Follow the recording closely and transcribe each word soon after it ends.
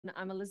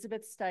I'm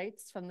Elizabeth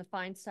Stites from the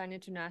Feinstein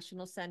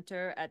International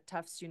Center at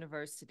Tufts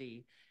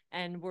University.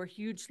 And we're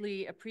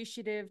hugely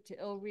appreciative to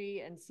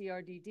ILRI and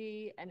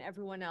CRDD and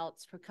everyone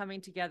else for coming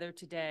together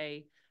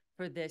today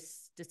for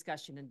this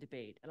discussion and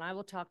debate. And I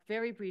will talk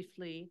very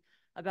briefly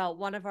about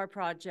one of our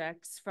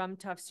projects from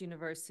Tufts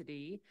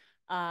University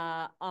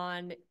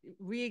on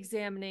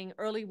re-examining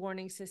early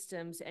warning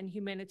systems and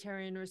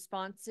humanitarian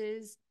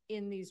responses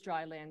in these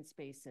dryland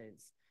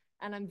spaces.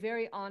 And I'm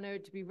very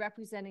honored to be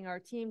representing our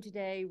team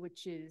today,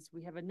 which is,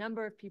 we have a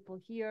number of people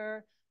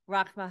here.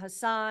 Rahma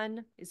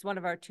Hassan is one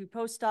of our two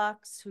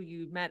postdocs who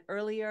you met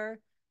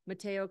earlier.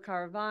 Matteo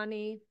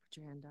Caravani, put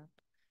your hand up.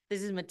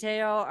 This is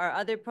Matteo, our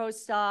other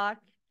postdoc.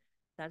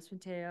 That's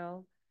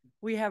Matteo.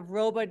 We have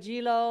Roba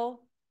Gilo,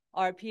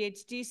 our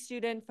PhD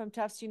student from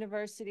Tufts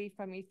University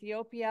from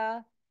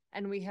Ethiopia.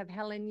 And we have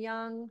Helen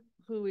Young,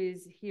 who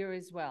is here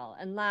as well.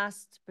 And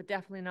last, but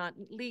definitely not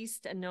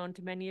least, and known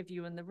to many of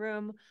you in the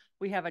room,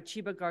 we have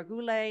Achiba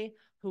Gargule,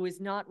 who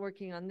is not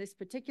working on this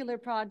particular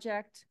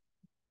project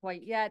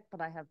quite yet,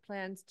 but I have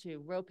plans to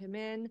rope him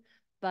in.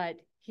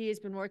 But he has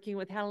been working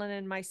with Helen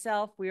and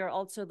myself. We are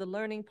also the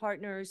learning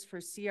partners for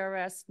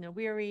CRS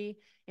Nawiri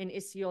in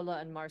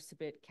Isiola and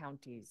Marsabit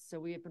counties. So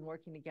we have been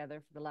working together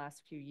for the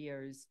last few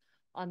years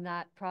on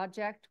that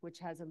project, which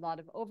has a lot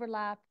of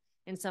overlap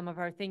in some of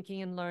our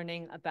thinking and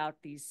learning about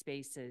these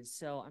spaces.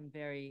 So I'm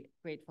very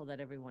grateful that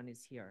everyone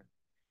is here.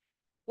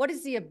 What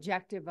is the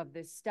objective of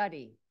this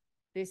study?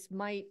 This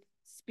might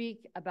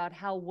speak about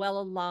how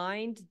well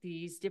aligned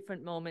these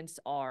different moments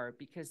are,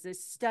 because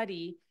this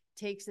study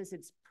takes as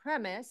its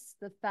premise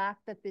the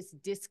fact that this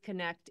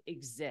disconnect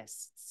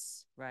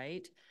exists,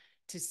 right?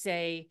 To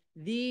say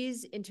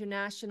these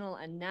international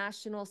and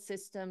national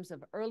systems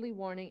of early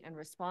warning and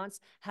response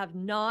have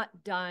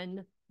not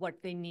done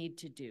what they need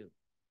to do.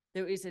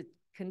 There is a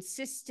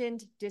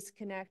consistent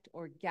disconnect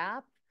or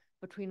gap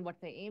between what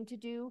they aim to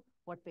do,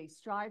 what they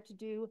strive to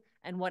do,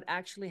 and what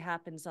actually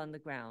happens on the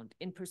ground,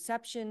 in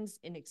perceptions,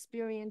 in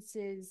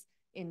experiences,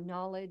 in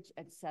knowledge,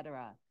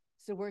 etc.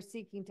 So we're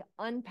seeking to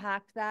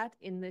unpack that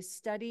in this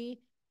study,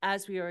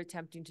 as we are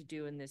attempting to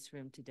do in this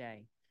room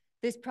today.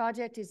 This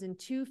project is in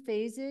two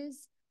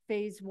phases.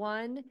 Phase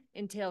one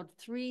entailed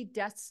 3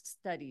 desk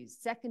studies,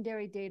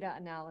 secondary data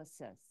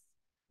analysis,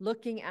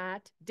 looking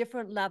at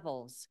different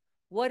levels.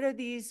 What are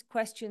these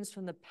questions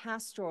from the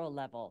pastoral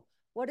level?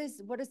 What does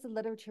the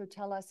literature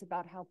tell us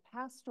about how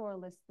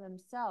pastoralists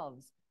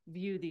themselves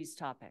view these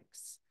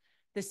topics?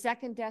 The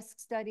second desk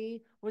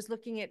study was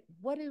looking at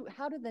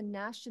how do the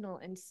national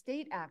and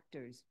state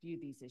actors view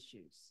these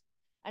issues?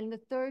 And the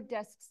third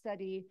desk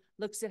study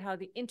looks at how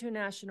the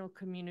international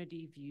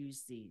community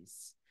views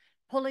these.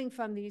 Pulling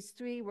from these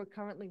 3, we're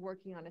currently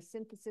working on a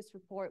synthesis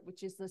report,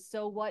 which is the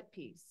so what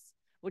piece,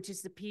 which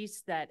is the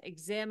piece that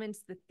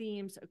examines the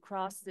themes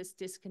across this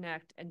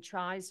disconnect and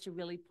tries to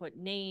really put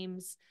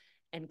names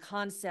and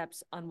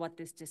concepts on what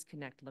this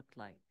disconnect looked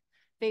like.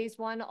 Phase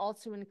 1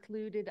 also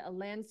included a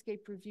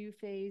landscape review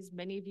phase.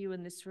 Many of you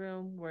in this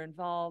room were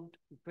involved.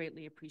 We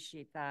greatly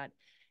appreciate that,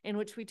 in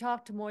which we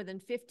talked to more than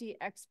 50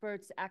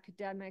 experts,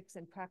 academics,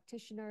 and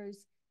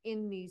practitioners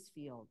in these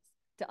fields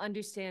to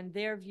understand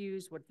their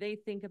views, what they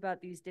think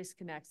about these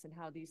disconnects, and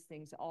how these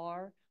things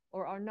are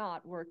or are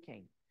not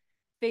working.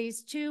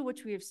 Phase 2,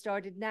 which we have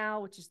started now,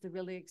 which is the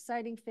really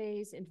exciting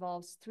phase,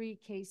 involves 3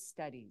 case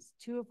studies,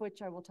 2 of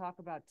which I will talk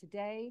about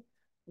today,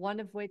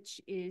 one of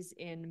which is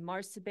in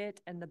Marsabit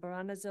and the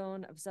Barana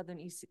zone of southern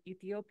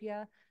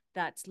Ethiopia,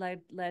 that's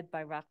led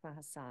by Rahma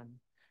Hassan.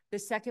 The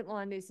second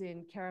one is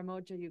in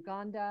Karamoja,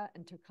 Uganda,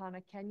 and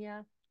Turkana,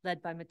 Kenya,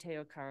 led by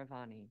Matteo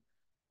Caravani.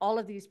 All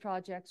of these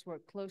projects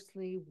work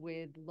closely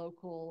with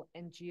local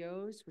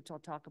NGOs, which I'll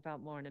talk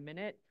about more in a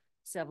minute,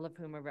 several of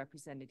whom are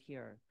represented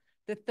here.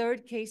 The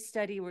third case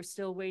study, we're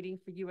still waiting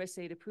for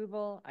USAID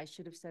approval. I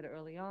should have said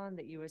early on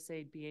that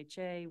USAID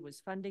BHA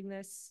was funding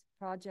this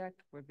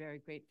project. We're very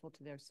grateful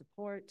to their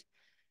support.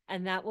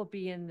 And that will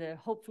be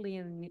hopefully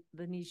in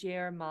the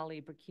Niger, Mali,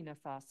 Burkina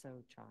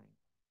Faso triangle.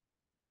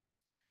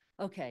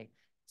 Okay,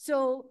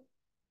 so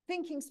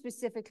thinking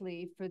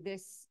specifically for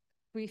this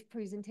brief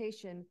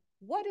presentation,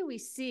 what do we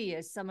see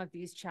as some of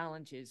these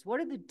challenges? What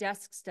are the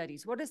desk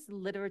studies? What does the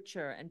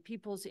literature and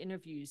people's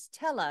interviews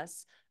tell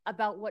us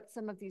about what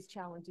some of these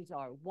challenges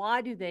are?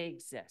 Why do they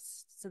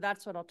exist? So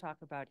that's what I'll talk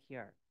about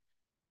here.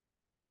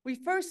 We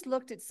first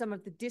looked at some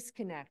of the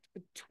disconnect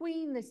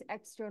between this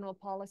external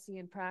policy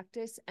and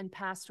practice and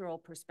pastoral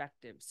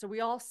perspectives. So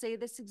we all say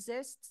this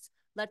exists.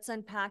 Let's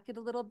unpack it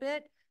a little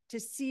bit to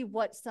see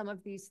what some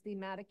of these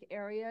thematic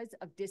areas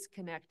of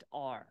disconnect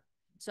are.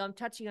 So I'm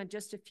touching on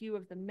just a few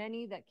of the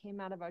many that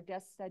came out of our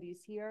desk studies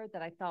here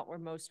that I thought were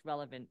most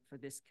relevant for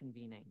this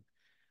convening.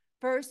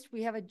 First,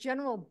 we have a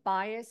general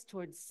bias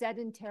towards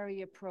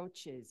sedentary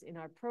approaches in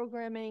our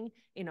programming,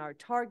 in our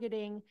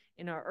targeting,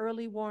 in our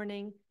early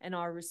warning, and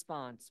our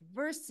response,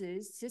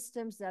 versus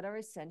systems that are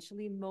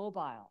essentially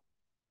mobile.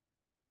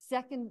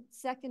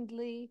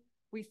 Secondly,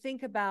 we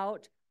think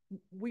about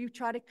We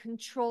try to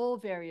control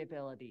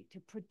variability, to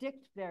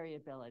predict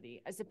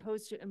variability, as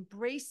opposed to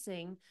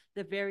embracing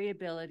the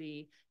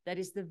variability that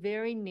is the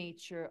very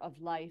nature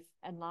of life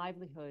and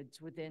livelihoods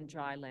within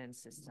dryland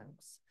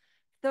systems.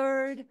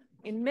 Third,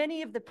 in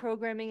many of the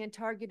programming and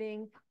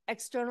targeting,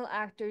 external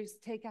actors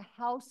take a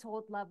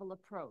household level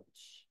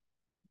approach,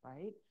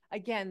 right?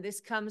 Again,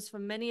 this comes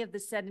from many of the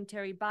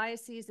sedentary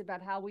biases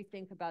about how we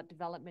think about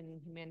development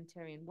and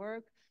humanitarian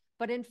work.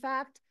 But in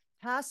fact,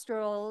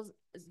 pastoralists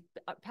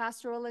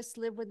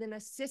live within a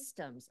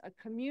systems, a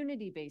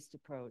community-based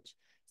approach.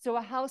 So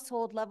a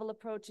household level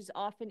approach is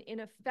often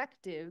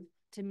ineffective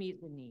to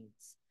meet the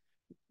needs.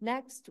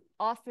 Next,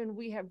 often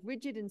we have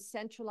rigid and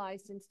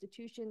centralized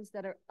institutions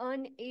that are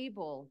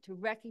unable to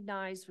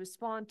recognize,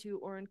 respond to,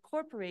 or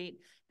incorporate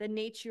the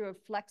nature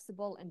of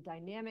flexible and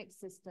dynamic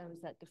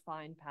systems that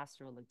define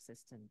pastoral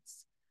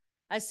existence.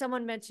 As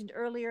someone mentioned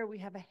earlier, we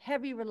have a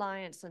heavy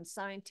reliance on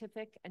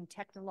scientific and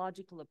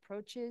technological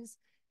approaches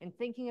in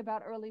thinking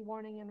about early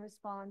warning and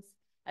response,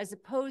 as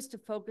opposed to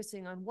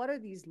focusing on what are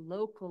these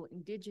local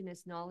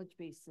indigenous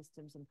knowledge-based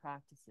systems and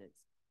practices.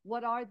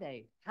 What are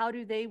they? How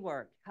do they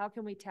work? How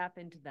can we tap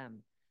into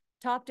them?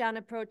 Top-down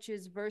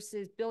approaches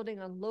versus building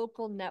on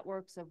local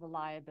networks of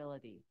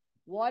reliability.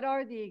 What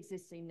are the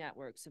existing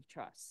networks of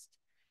trust?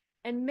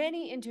 And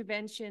many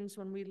interventions,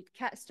 when we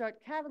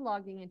start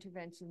cataloging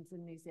interventions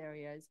in these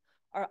areas,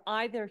 are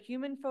either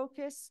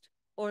human-focused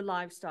or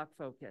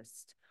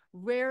livestock-focused.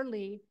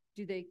 Rarely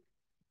do they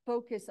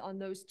focus on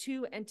those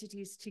two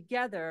entities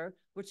together,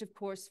 which of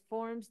course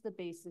forms the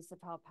basis of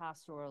how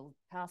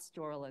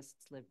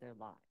pastoralists live their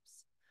lives.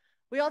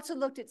 We also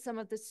looked at some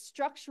of the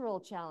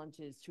structural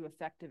challenges to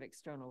effective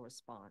external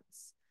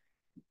response.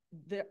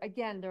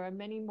 Again, there are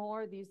many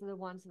more. These are the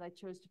ones that I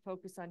chose to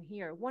focus on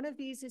here. One of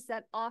these is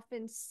that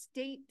often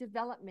state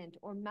development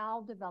or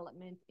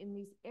maldevelopment in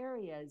these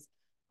areas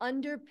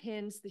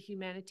underpins the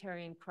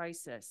humanitarian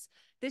crisis.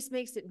 This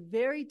makes it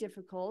very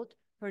difficult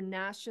for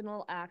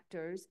national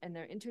actors and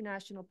their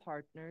international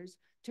partners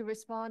to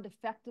respond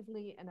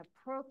effectively and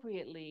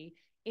appropriately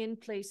in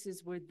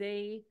places where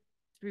they,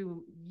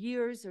 through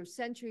years or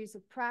centuries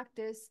of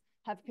practice,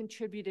 have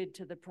contributed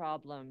to the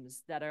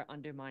problems that are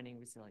undermining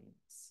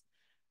resilience.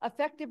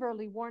 Effective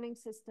early warning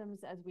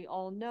systems, as we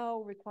all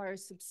know, require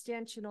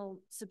substantial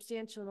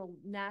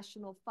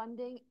national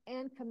funding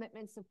and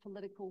commitments of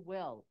political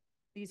will.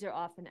 These are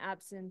often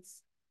absent.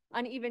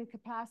 Uneven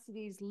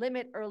capacities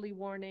limit early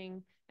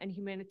warning and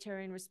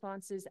humanitarian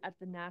responses at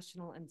the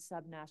national and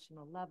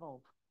subnational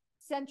level.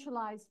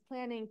 Centralized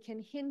planning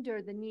can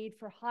hinder the need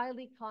for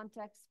highly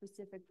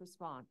context-specific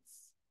response,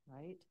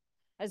 right?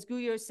 As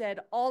Guyo said,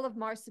 all of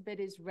Marsabit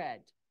is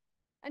red.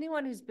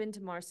 Anyone who's been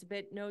to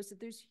Marsabit knows that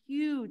there's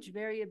huge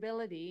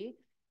variability,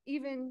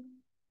 even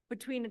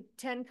between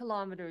 10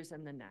 kilometers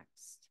and the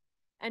next.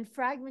 And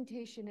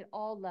fragmentation at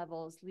all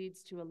levels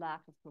leads to a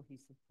lack of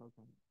cohesive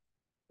programming.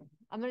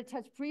 I'm going to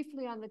touch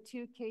briefly on the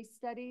two case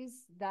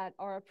studies that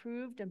are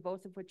approved and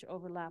both of which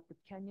overlap with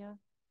Kenya.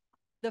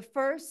 The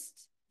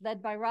first,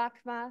 led by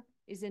Rakhma,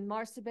 is in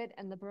Marsabit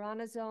and the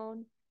Barana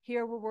zone.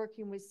 Here we're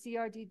working with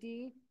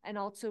CRDD and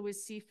also with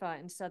SIFA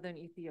in southern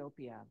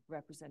Ethiopia,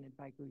 represented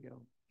by Guyo.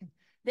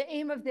 The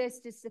aim of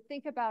this is to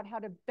think about how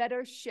to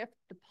better shift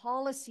the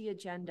policy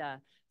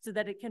agenda so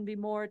that it can be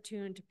more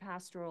attuned to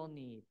pastoral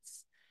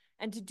needs.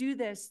 And to do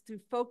this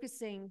through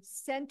focusing,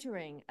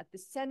 centering at the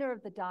center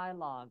of the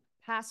dialogue,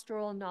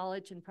 pastoral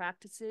knowledge and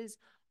practices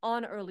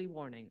on early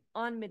warning,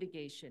 on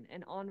mitigation,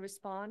 and on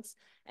response,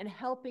 and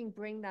helping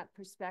bring that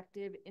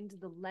perspective into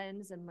the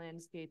lens and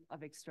landscape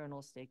of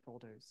external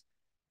stakeholders.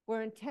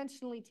 We're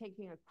intentionally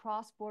taking a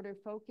cross-border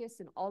focus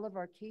in all of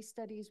our case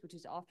studies, which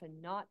is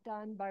often not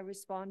done by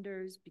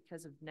responders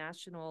because of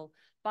national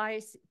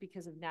bias,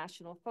 because of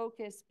national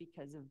focus,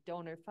 because of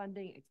donor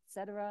funding, et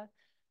cetera.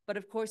 But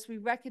of course, we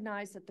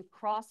recognize that the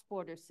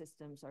cross-border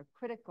systems are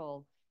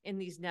critical in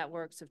these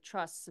networks of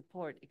trust,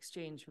 support,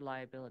 exchange,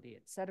 reliability,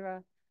 et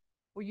cetera.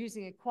 We're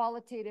using a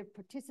qualitative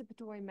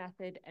participatory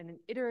method and an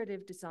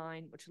iterative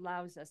design, which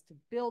allows us to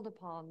build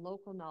upon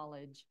local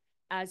knowledge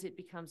as it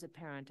becomes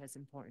apparent as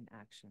important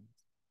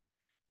actions.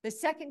 The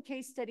second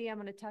case study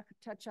I'm going to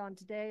touch on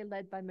today,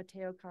 led by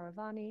Matteo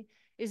Caravani,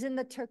 is in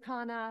the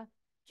Turkana,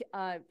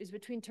 is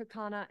between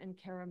Turkana and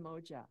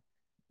Karamoja.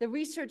 The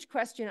research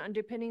question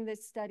underpinning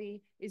this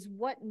study is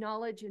what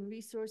knowledge and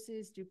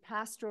resources do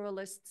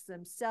pastoralists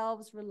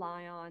themselves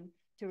rely on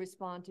to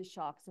respond to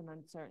shocks and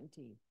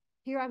uncertainty?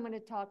 Here I'm going to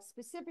talk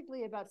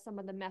specifically about some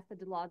of the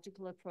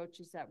methodological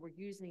approaches that we're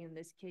using in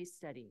this case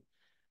study.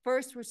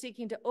 First, we're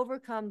seeking to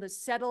overcome the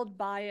settled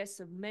bias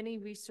of many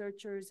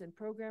researchers and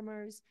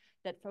programmers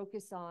that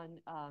focus on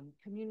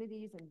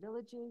communities and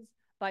villages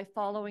by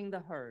following the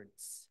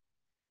herds.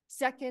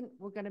 Second,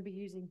 we're going to be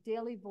using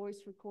daily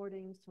voice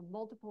recordings from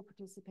multiple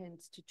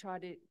participants to try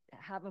to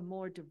have a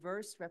more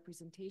diverse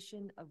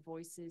representation of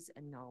voices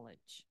and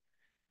knowledge.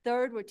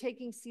 Third, we're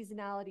taking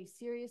seasonality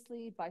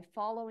seriously by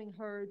following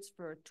herds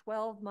for a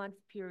 12-month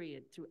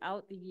period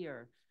throughout the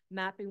year,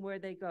 mapping where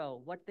they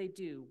go, what they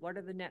do, what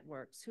are the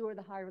networks, who are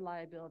the high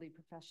reliability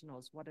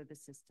professionals, what are the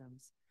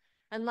systems.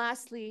 And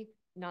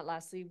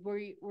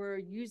we're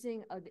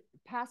using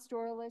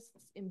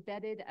pastoralists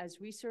embedded as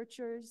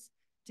researchers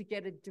to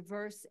get a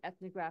diverse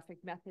ethnographic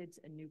methods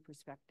and new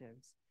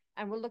perspectives.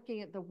 And we're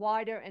looking at the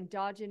wider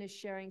endogenous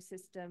sharing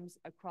systems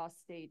across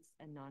states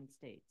and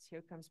non-states.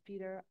 Here comes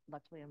Peter.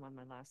 Luckily, I'm on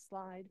my last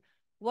slide.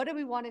 What do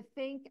we want to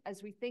think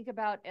as we think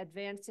about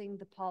advancing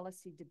the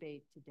policy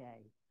debate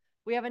today?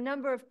 We have a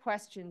number of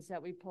questions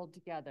that we pulled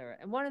together.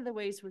 And one of the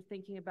ways we're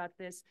thinking about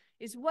this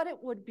is what it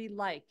would be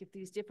like if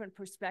these different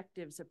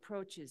perspectives,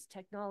 approaches,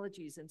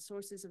 technologies, and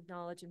sources of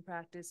knowledge and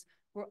practice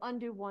were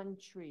under one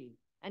tree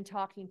and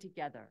talking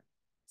together.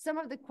 Some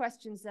of the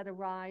questions that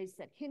arise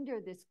that hinder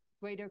this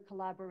greater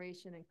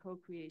collaboration and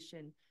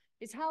co-creation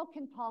is how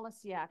can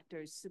policy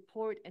actors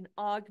support and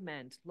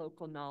augment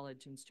local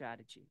knowledge and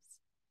strategies?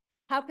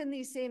 How can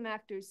these same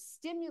actors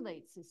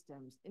stimulate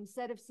systems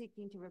instead of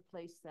seeking to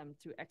replace them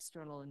through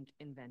external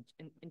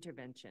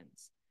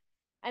interventions?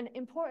 And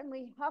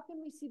importantly, how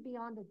can we see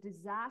beyond a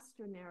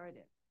disaster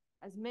narrative,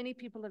 as many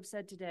people have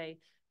said today,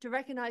 to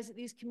recognize that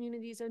these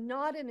communities are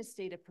not in a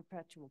state of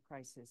perpetual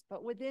crisis,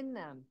 but within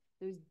them,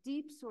 there's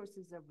deep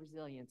sources of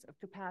resilience, of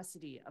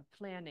capacity, of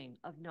planning,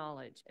 of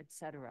knowledge, et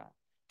cetera,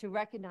 to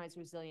recognize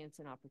resilience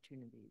and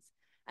opportunities.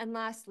 And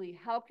lastly,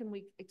 how can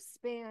we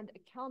expand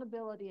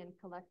accountability and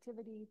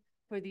collectivity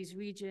for these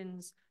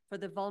regions, for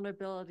the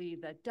vulnerability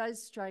that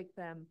does strike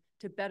them,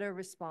 to better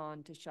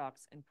respond to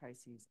shocks and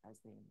crises as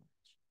they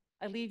emerge?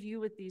 I leave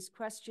you with these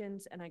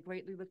questions, and I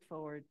greatly look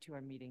forward to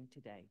our meeting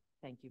today.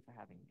 Thank you for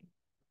having me.